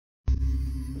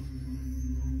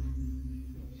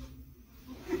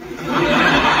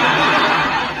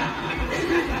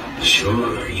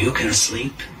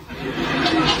asleep.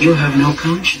 You have no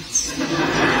conscience.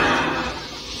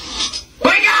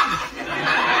 Wake up!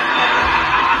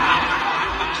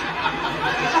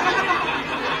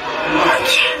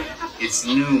 What? It's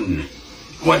noon.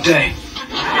 What day?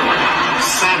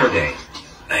 Saturday.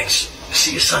 Thanks.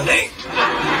 See you Sunday.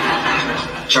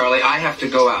 Charlie, I have to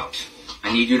go out.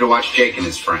 I need you to watch Jake and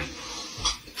his friend.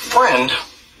 Friend?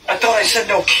 I thought I said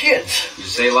no kids. You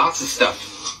say lots of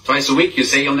stuff. Twice a week you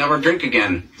say you'll never drink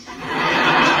again.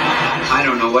 I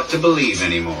don't know what to believe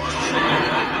anymore.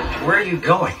 Where are you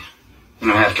going? I'm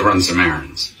gonna have to run some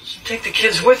errands. Take the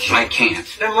kids with you. I can't.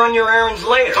 Then run your errands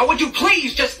later. Oh, would you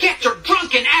please just get your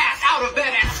drunken ass out of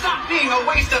bed and stop being a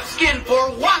waste of skin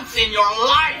for once in your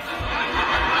life?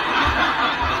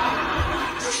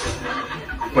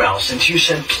 Well, since you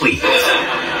said please...